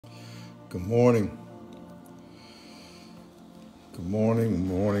Good morning. Good morning,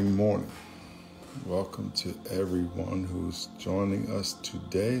 morning. Welcome to everyone who's joining us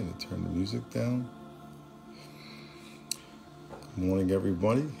today. Let me turn the music down. Good morning,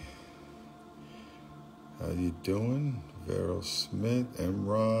 everybody. How you doing? Vero Smith,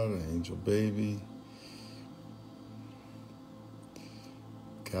 Emrod, Angel Baby,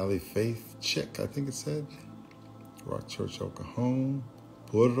 Cali Faith Chick, I think it said. Rock Church, El Cajon,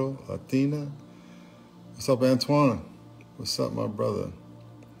 Burro, Latina. What's up, Antoine? What's up, my brother?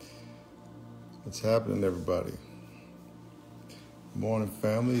 What's happening, everybody? Good morning,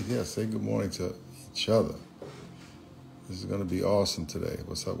 family. Yeah, say good morning to each other. This is going to be awesome today.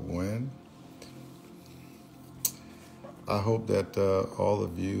 What's up, Gwen? I hope that all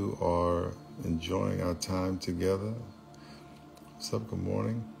of you are enjoying our time together. What's up, good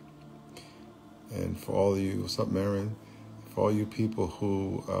morning? And for all of you, what's up, Marion? For all you people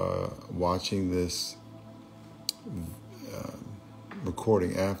who are watching this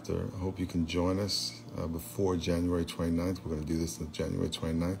recording after, I hope you can join us before January 29th. We're going to do this on January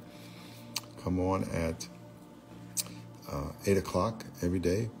 29th. Come on at 8 o'clock every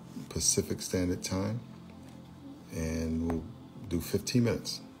day, Pacific Standard Time. And we'll do 15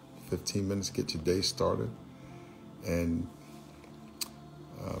 minutes. 15 minutes, get your day started. And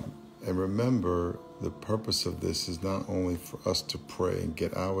remember, the purpose of this is not only for us to pray and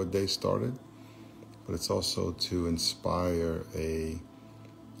get our day started, but it's also to inspire a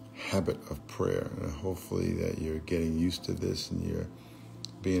habit of prayer. And hopefully that you're getting used to this and you're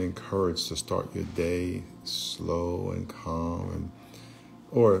being encouraged to start your day slow and calm.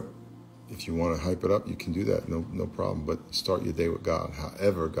 Or if you want to hype it up, you can do that, no problem. But start your day with God,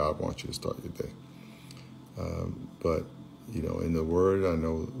 however God wants you to start your day. But you know, in the Word, I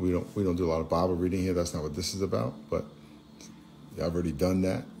know we don't do a lot of Bible reading here. That's not what this is about. But I've already done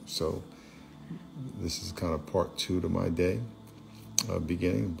that, so this is kind of part 2 to my day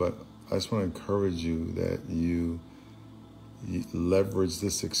beginning. But I just want to encourage you that you leverage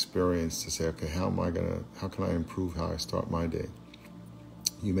this experience to say, okay, how can I improve how I start my day?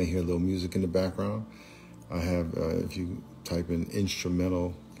 You may hear a little music in the background. I have, if you type in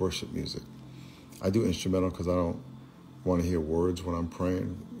instrumental worship music, I do instrumental because I don't want to hear words when I'm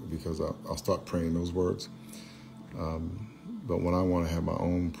praying, because I'll start praying those words. But when I want to have my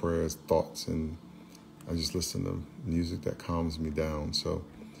own prayers, thoughts, and I just listen to music that calms me down. So,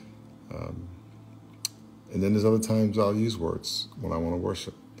 and then there's other times I'll use words when I want to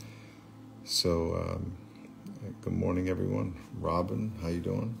worship. So, good morning, everyone. Robin, how you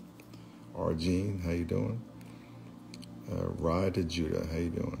doing? Arjeen, how you doing? Ride to Judah, how you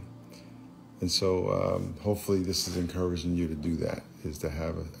doing? And so hopefully this is encouraging you to do that, is to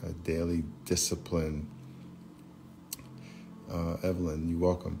have a daily discipline. Evelyn, you're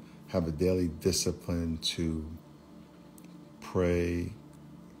welcome. Have a daily discipline to pray,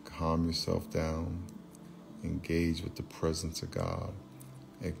 calm yourself down, engage with the presence of God,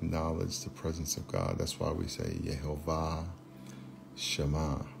 acknowledge the presence of God. That's why we say Jehovah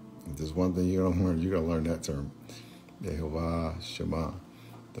Shema. If there's one thing you're going to learn that term. Jehovah Shema.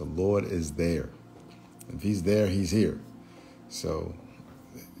 The Lord is there. If he's there, he's here. So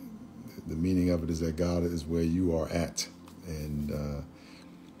the meaning of it is that God is where you are at. And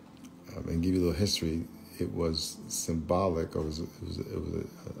give you a little history. It was symbolic, or it was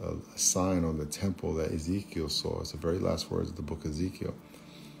a sign on the temple that Ezekiel saw. It's the very last words of the book of Ezekiel,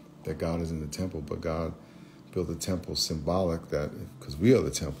 that God is in the temple. But God built a temple symbolic that, because we are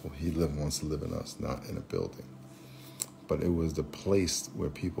the temple, he wants to live in us, not in a building. But it was the place where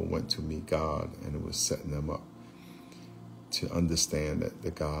people went to meet God, and it was setting them up to understand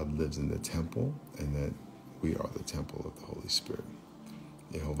that God lives in the temple and that we are the temple of the Holy Spirit.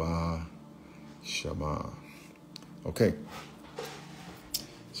 Jehovah Shema. Okay.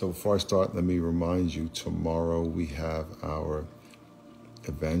 So before I start, let me remind you, tomorrow we have our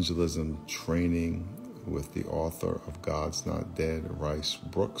evangelism training with the author of God's Not Dead, Rice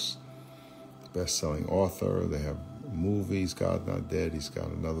Brooks, best-selling author. They have movies, God's Not Dead. He's got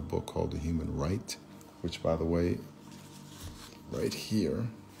another book called The Human Right, which, by the way, right here,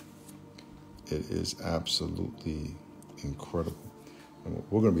 it is absolutely incredible. And what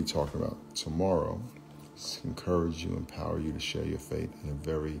we're going to be talking about tomorrow is to encourage you, empower you to share your faith in a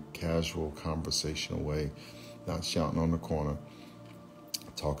very casual, conversational way, not shouting on the corner,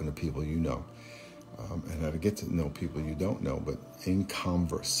 talking to people you know. And how to get to know people you don't know, but in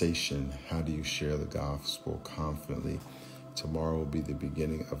conversation, how do you share the gospel confidently? Tomorrow will be the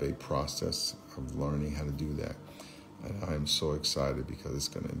beginning of a process of learning how to do that. And I am so excited because it's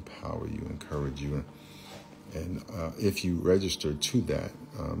going to empower you, encourage you, And if you register to that,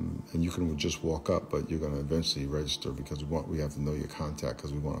 and you can just walk up, but you're going to eventually register because we have to know your contact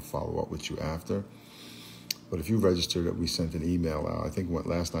because we want to follow up with you after. But if you register, that we sent an email out, I think it went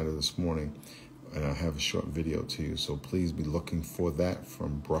last night or this morning, and I have a short video to you. So please be looking for that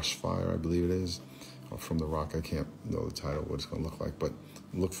from Brushfire, I believe it is, or from The Rock. I can't know the title, what it's going to look like, but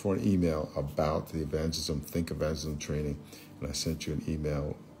look for an email about the Think Evangelism training. And I sent you an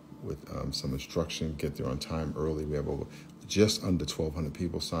email with some instruction. Get there on time early. We have just under 1,200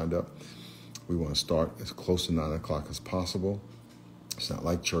 people signed up. We want to start as close to 9 o'clock as possible. It's not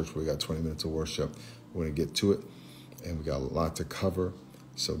like church where we got 20 minutes of worship. We're going to get to it, and we got a lot to cover.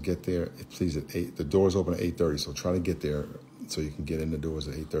 So get there, please, at 8. The doors open at 8:30, so try to get there so you can get in the doors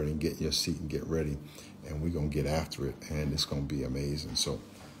at 8:30 and get in your seat and get ready. And we're going to get after it, and it's going to be amazing. So,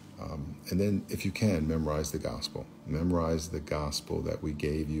 and then if you can, memorize the gospel. Memorize the gospel that we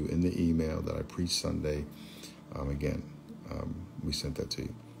gave you in the email that I preached Sunday. We sent that to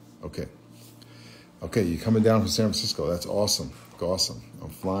you. Okay, you're coming down from San Francisco. That's awesome. Awesome.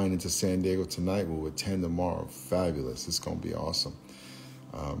 I'm flying into San Diego tonight. We'll attend tomorrow. Fabulous. It's going to be awesome.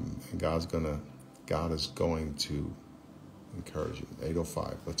 And God is going to encourage you.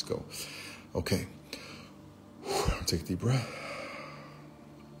 8:05. Let's go. Okay. Take a deep breath.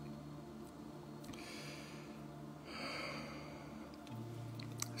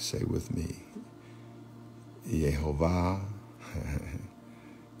 Say with me, Jehovah,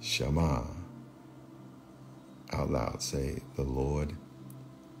 Shema. Out loud, say, the Lord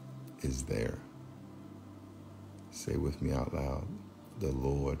is there. Say with me out loud, the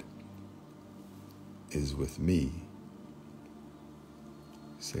Lord is with me.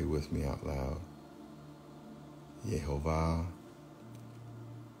 Say with me out loud, Jehovah,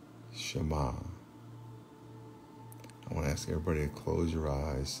 Shema. I want to ask everybody to close your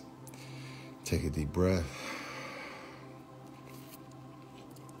eyes. Take a deep breath.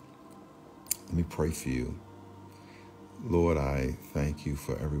 Let me pray for you. Lord, I thank you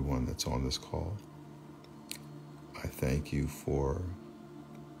for everyone that's on this call. I thank you for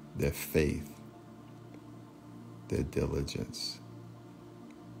their faith, their diligence.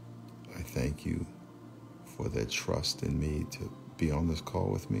 I thank you for their trust in me to be on this call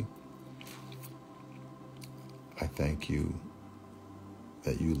with me. I thank you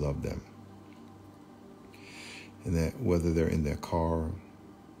that you love them, and that whether they're in their car,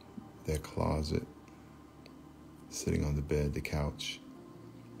 their closet, sitting on the bed, the couch,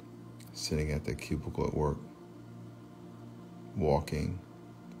 sitting at their cubicle at work, walking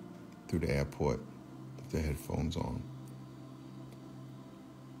through the airport with their headphones on,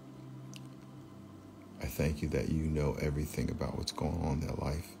 I thank you that you know everything about what's going on in their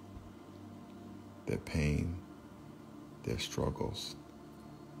life, their pain, their struggles,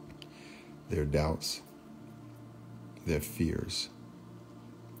 their doubts, their fears.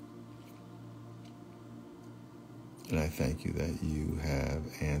 And I thank you that you have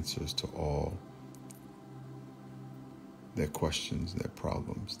answers to all their questions, their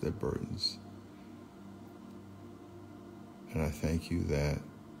problems, their burdens. And I thank you that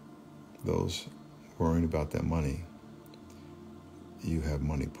those worrying about their money, you have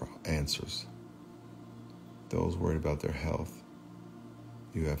money answers. Those worried about their health,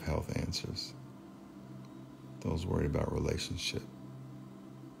 you have health answers. Those worried about relationship,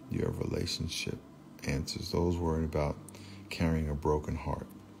 you have relationship answers. Those worried about carrying a broken heart,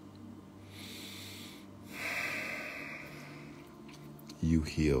 you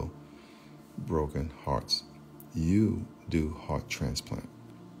heal broken hearts. You do heart transplant.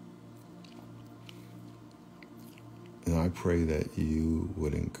 And I pray that you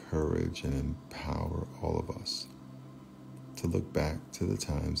would encourage and empower all of us to look back to the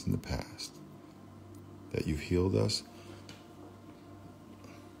times in the past that you've healed us,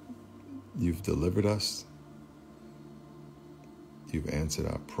 you've delivered us, you've answered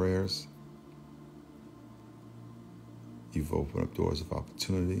our prayers, you've opened up doors of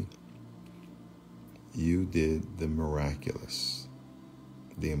opportunity. You did the miraculous,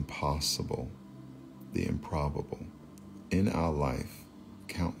 the impossible, the improbable in our life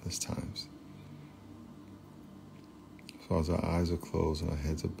countless times. So as our eyes are closed and our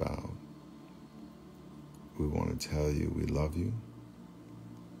heads are bowed, we want to tell you we love you.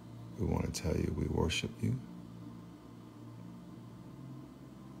 We want to tell you we worship you.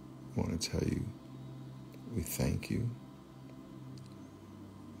 We want to tell you we thank you.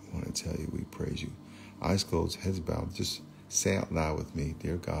 We want to tell you we praise you. Eyes closed, heads bowed. Just say out loud with me,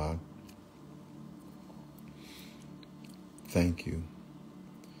 dear God, thank you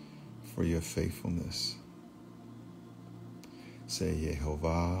for your faithfulness. Say,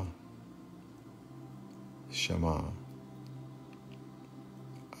 Jehovah, Shema.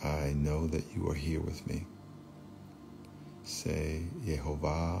 I know that you are here with me. Say,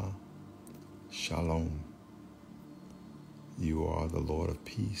 Jehovah, Shalom. You are the Lord of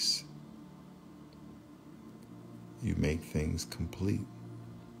peace. You make things complete.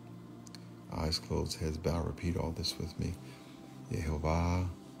 Eyes closed, heads bowed. Repeat all this with me. Jehovah,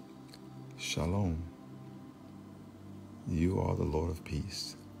 Shalom. You are the Lord of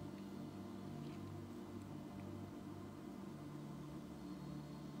peace.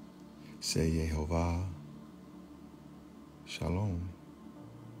 Say, Jehovah, Shalom.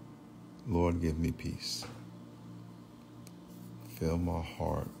 Lord, give me peace. Fill my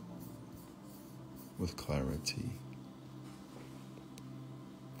heart with clarity.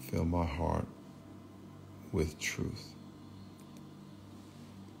 Fill my heart with truth.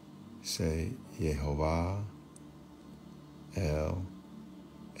 Say, Jehovah El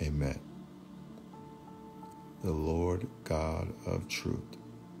Emet, the Lord God of truth.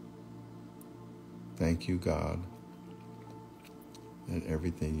 Thank you, God, that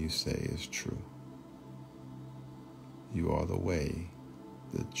everything you say is true. You are the way,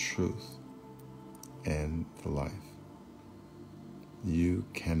 the truth, and the life. You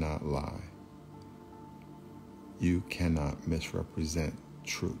cannot lie. You cannot misrepresent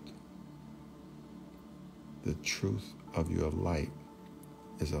truth. The truth of your light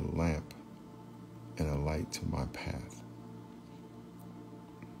is a lamp and a light to my path.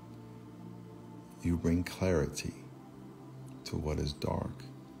 You bring clarity to what is dark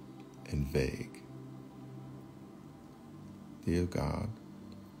and vague. Dear God,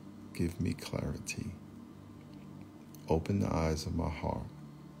 give me clarity. Open the eyes of my heart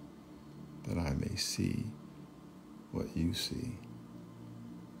that I may see what you see.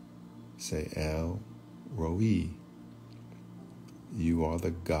 Say, El Roi, you are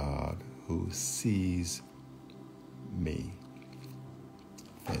the God who sees me.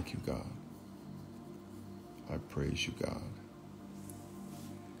 Thank you, God. I praise you, God.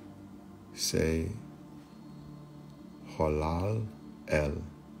 Say, HaLal El.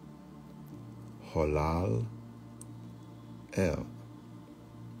 HaLal El.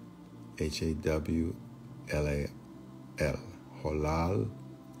 HAWLAL. HaLal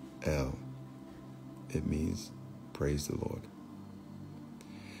El. It means praise the Lord.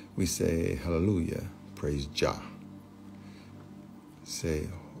 We say hallelujah, praise Jah. Say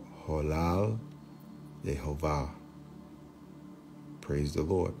HaLal Jehovah, praise the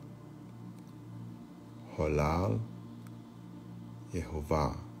Lord. HaLal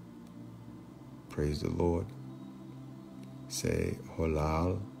Jehovah, praise the Lord. Say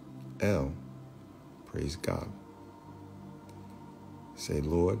HaLal El, praise God. Say,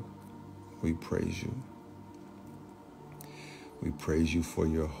 Lord, we praise you. We praise you for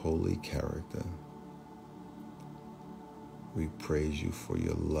your holy character. We praise you for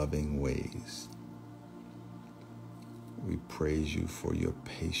your loving ways. We praise you for your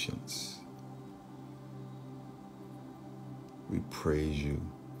patience. We praise you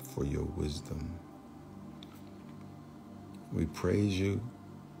for your wisdom. We praise you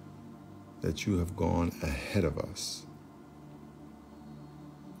that you have gone ahead of us.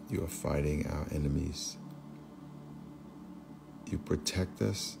 You are fighting our enemies. You protect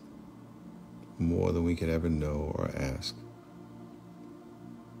us more than we could ever know or ask.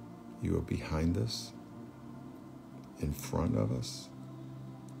 You are behind us, in front of us,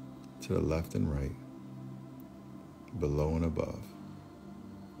 to the left and right, below and above.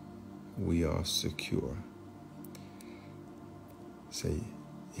 We are secure. Say,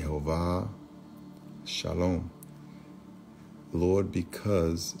 Jehovah Shalom. Lord,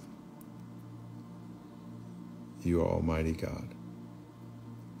 because you are Almighty God,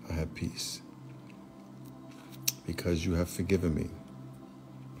 I have peace. Because you have forgiven me,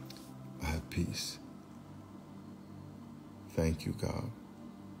 I have peace. Thank you, God.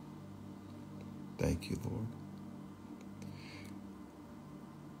 Thank you, Lord.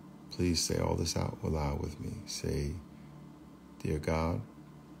 Please say all this out loud with me. Say, dear God,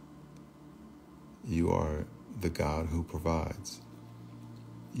 you are the God who provides.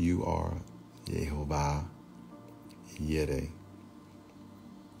 You are Jehovah Yireh.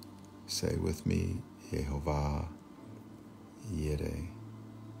 Say with me, Jehovah Yireh.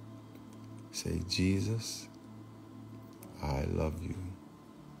 Say, Jesus, I love you.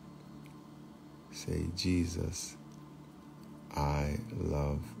 Say, Jesus, I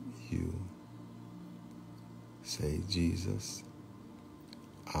love you. Say, Jesus,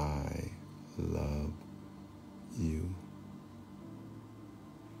 I love you.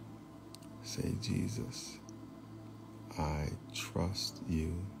 Say, Jesus, I trust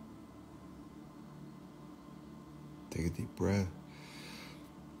you. Take a deep breath.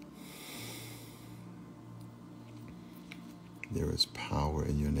 There is power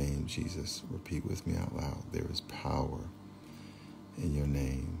in your name, Jesus. Repeat with me out loud. There is power in your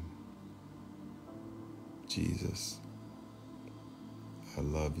name, Jesus. I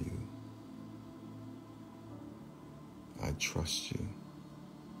love you. I trust you.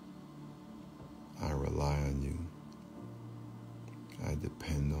 I rely on you. I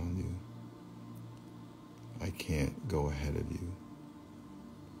depend on you. I can't go ahead of you.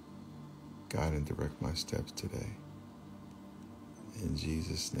 Guide and direct my steps today. In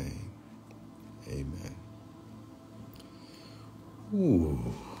Jesus' name, amen.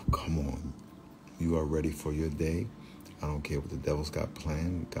 Ooh, come on. You are ready for your day. I don't care what the devil's got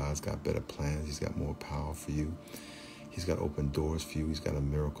planned. God's got better plans. He's got more power for you. He's got open doors for you. He's got a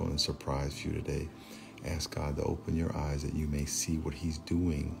miracle and a surprise for you today. Ask God to open your eyes that you may see what he's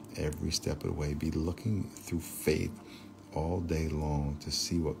doing every step of the way. Be looking through faith all day long to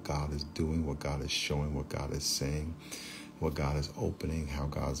see what God is doing, what God is showing, what God is saying, what God is opening, how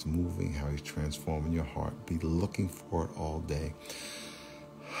God's moving, how he's transforming your heart. Be looking for it all day.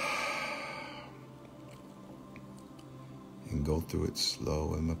 And go through it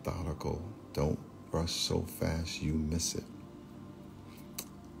slow and methodical. Don't rush so fast you miss it.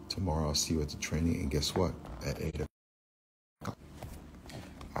 Tomorrow I'll see you at the training, and guess what? At 8 o'clock,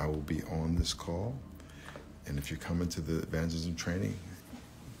 I will be on this call. And if you're coming to the evangelism training,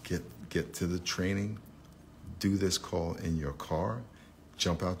 get to the training, do this call in your car,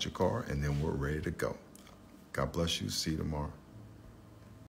 jump out your car, and then we're ready to go. God bless you. See you tomorrow.